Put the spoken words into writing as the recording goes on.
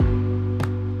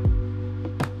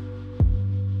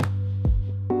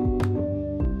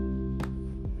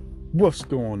What's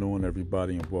going on,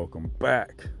 everybody, and welcome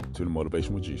back to the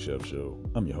Motivation with G Chef show.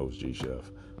 I'm your host, G Chef.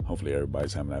 Hopefully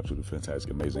everybody's having an absolutely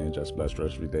fantastic, amazing, and just blessed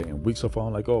rest of your day and week so far.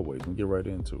 Like always, we get right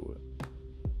into it.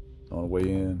 On the way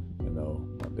in,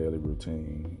 my daily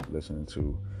routine, listening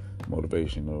to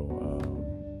motivational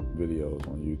videos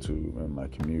on YouTube and my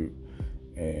commute,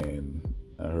 and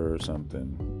I heard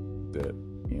something that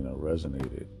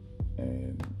resonated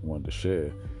and wanted to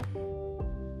share.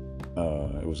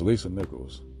 It was Lisa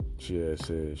Nichols. She had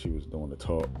said she was doing a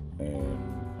talk, and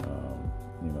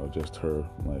just her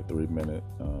 3-minute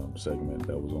segment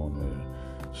that was on there.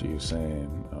 She was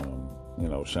saying,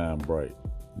 shine bright.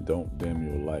 Don't dim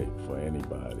your light for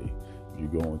anybody. If you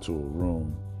go into a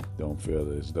room, don't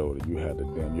feel as though that you had to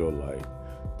dim your light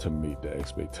to meet the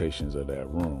expectations of that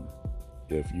room.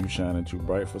 If you shining too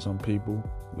bright for some people,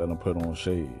 let them put on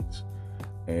shades.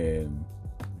 And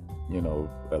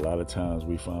a lot of times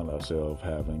we find ourselves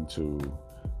having to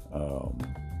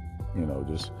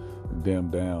just dim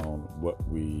down what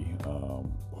we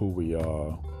who we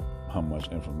are, how much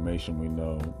information we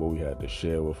know, what we had to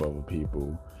share with other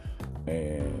people,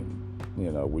 and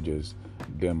we just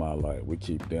dim our light. We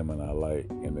keep dimming our light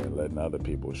and then letting other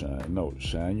people shine. No,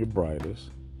 shine your brightest.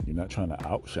 You're not trying to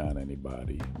outshine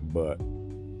anybody, but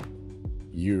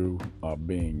you are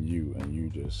being you, and you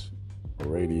just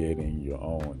radiating your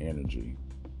own energy.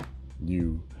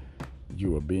 You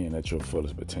are being at your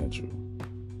fullest potential.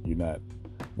 You're not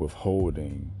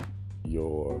withholding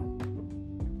your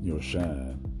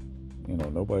shine.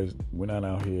 We're not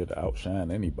out here to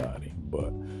outshine anybody,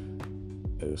 but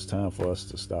it's time for us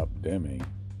to stop dimming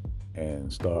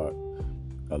and start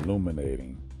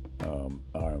illuminating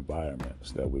our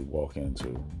environments that we walk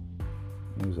into.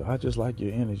 I just like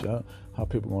your energy. How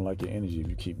people gonna like your energy if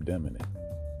you keep dimming it?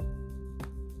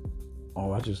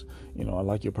 Oh, I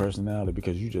like your personality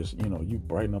because you just, you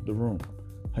brighten up the room.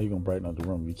 How you gonna brighten up the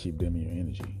room if you keep dimming your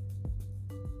energy?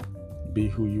 Be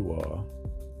who you are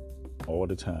all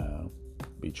the time.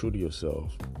 Be true to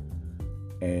yourself,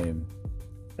 and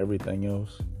everything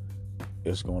else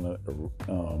is gonna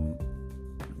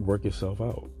work itself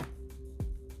out.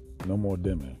 No more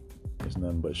dimming. It's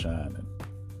nothing but shining.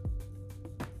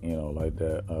 Like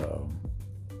that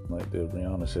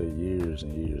Rihanna said years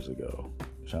and years ago.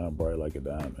 Shine bright like a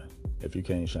diamond. If you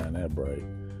can't shine that bright,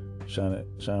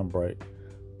 shine bright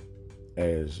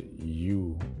as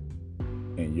you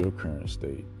in your current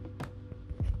state.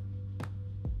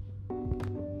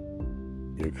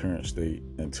 Your current state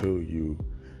until you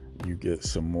get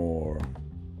some more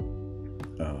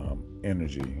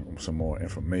energy, some more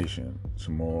information,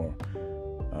 some more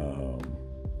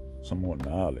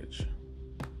knowledge,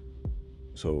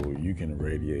 so you can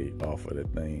radiate off of the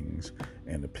things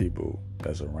and the people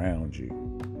that's around you.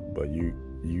 But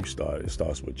it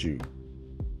starts with you.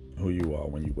 Who you are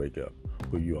when you wake up.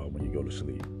 Who you are when you go to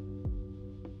sleep.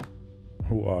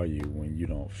 Who are you when you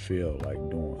don't feel like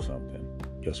doing something?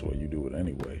 Guess what? You do it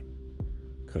anyway.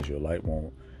 Because your light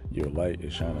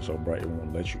is shining so bright, it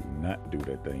won't let you not do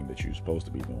that thing that you're supposed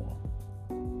to be doing.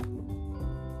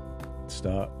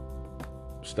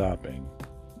 Stopping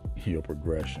your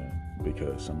progression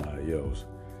because somebody else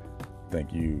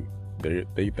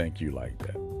they think you like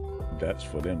that. That's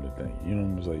for them to think.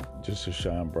 It's like, just to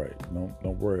shine bright.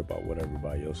 Don't worry about what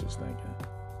everybody else is thinking.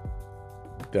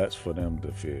 That's for them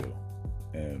to feel,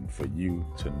 and for you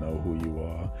to know who you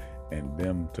are, and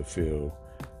them to feel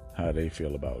how they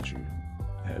feel about you.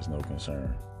 Has no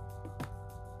concern.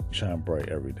 Shine bright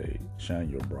every day. Shine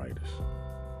your brightest.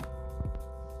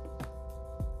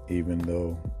 Even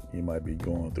though you might be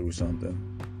going through something,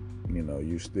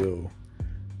 you still,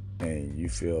 and you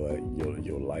feel like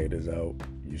your light is out,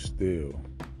 you still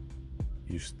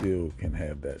can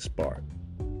have that spark.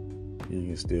 You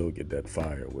can still get that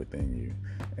fire within you,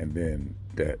 and then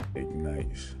that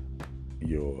ignites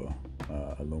your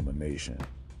illumination.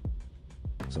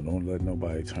 So don't let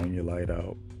nobody turn your light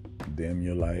out, dim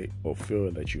your light, or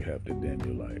feel that you have to dim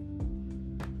your light.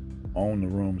 Own the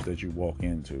rooms that you walk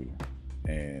into,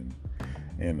 and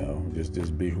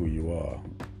just be who you are.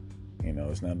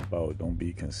 It's not about, don't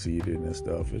be conceited and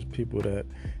stuff. It's people that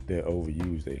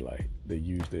overuse their light. They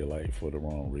use their light for the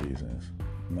wrong reasons.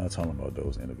 I'm not talking about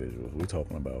those individuals. We're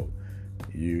talking about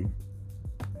you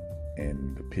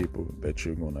and the people that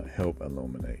you're going to help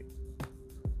illuminate.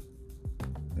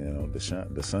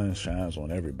 The sun shines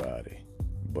on everybody,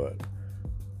 but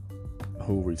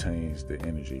who retains the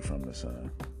energy from the sun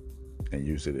and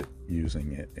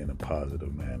using it in a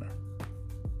positive manner?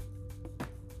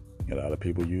 A lot of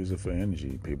people use it for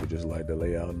energy. People just like to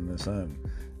lay out in the sun.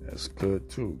 That's good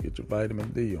too. Get your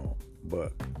vitamin D on.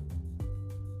 But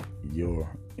your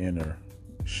inner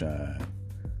shine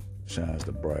shines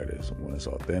the brightest when it's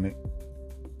authentic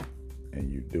and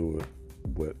you do it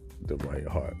with the right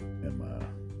heart in mind.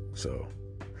 So,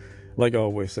 like I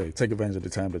always say, take advantage of the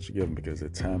time that you're given, because the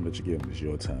time that you're given is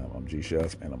your time. I'm G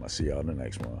Chef, and I'm going to see y'all in the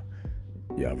next one.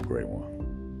 Y'all have a great one.